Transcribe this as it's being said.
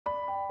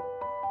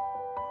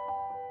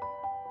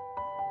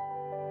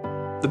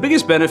The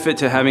biggest benefit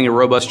to having a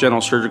robust general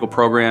surgical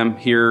program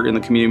here in the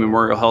Community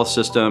Memorial Health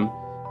System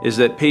is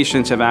that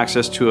patients have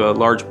access to a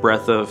large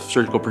breadth of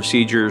surgical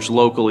procedures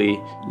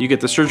locally. You get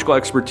the surgical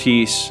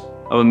expertise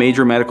of a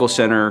major medical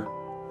center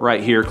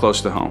right here close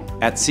to home.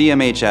 At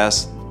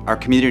CMHS, our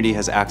community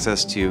has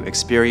access to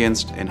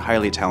experienced and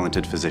highly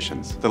talented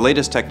physicians, the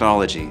latest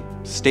technology,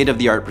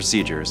 state-of-the-art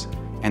procedures,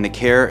 and the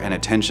care and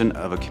attention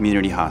of a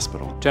community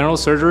hospital. General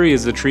surgery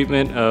is the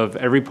treatment of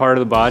every part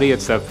of the body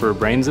except for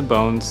brains and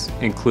bones,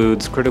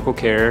 includes critical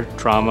care,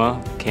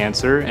 trauma,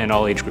 cancer, and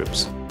all age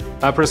groups.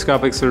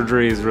 Laparoscopic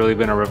surgery has really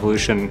been a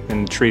revolution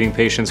in treating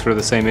patients for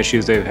the same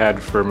issues they've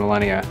had for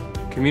millennia.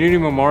 Community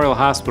Memorial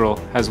Hospital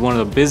has one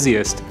of the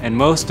busiest and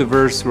most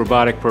diverse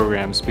robotic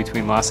programs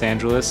between Los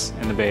Angeles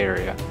and the Bay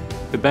Area.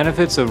 The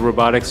benefits of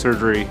robotic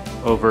surgery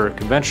over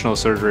conventional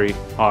surgery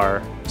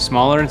are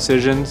smaller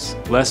incisions,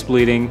 less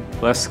bleeding,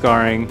 less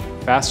scarring,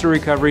 faster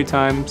recovery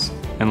times,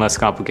 and less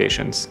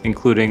complications,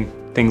 including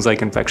things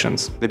like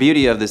infections. The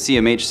beauty of the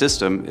CMH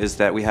system is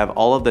that we have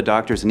all of the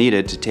doctors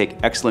needed to take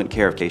excellent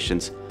care of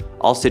patients,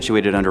 all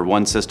situated under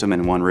one system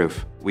and one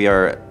roof. We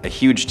are a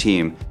huge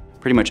team.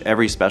 Pretty much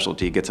every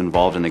specialty gets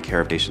involved in the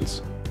care of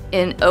patients.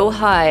 In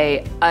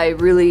Ojai, I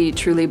really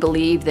truly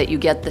believe that you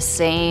get the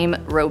same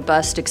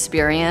robust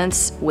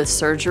experience with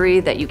surgery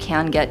that you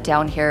can get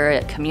down here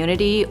at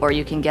Community or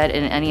you can get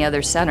in any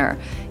other center.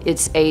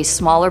 It's a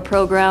smaller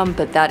program,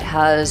 but that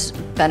has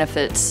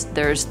benefits.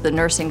 The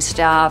nursing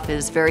staff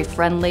is very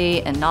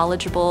friendly and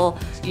knowledgeable.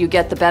 You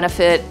get the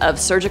benefit of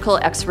surgical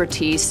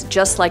expertise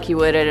just like you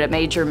would at a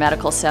major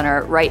medical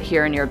center right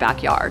here in your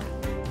backyard.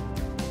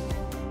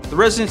 The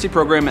residency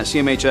program at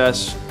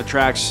CMHS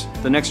attracts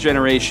the next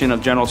generation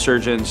of general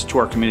surgeons to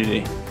our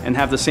community and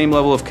have the same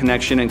level of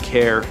connection and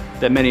care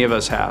that many of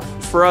us have.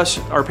 For us,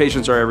 our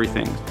patients are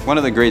everything. One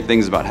of the great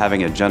things about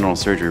having a general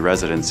surgery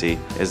residency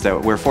is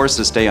that we're forced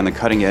to stay on the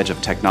cutting edge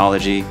of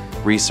technology,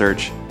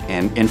 research,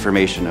 and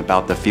information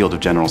about the field of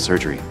general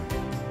surgery.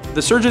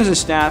 The surgeons and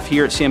staff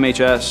here at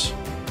CMHS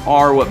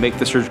are what make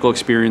the surgical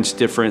experience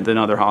different than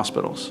other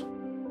hospitals.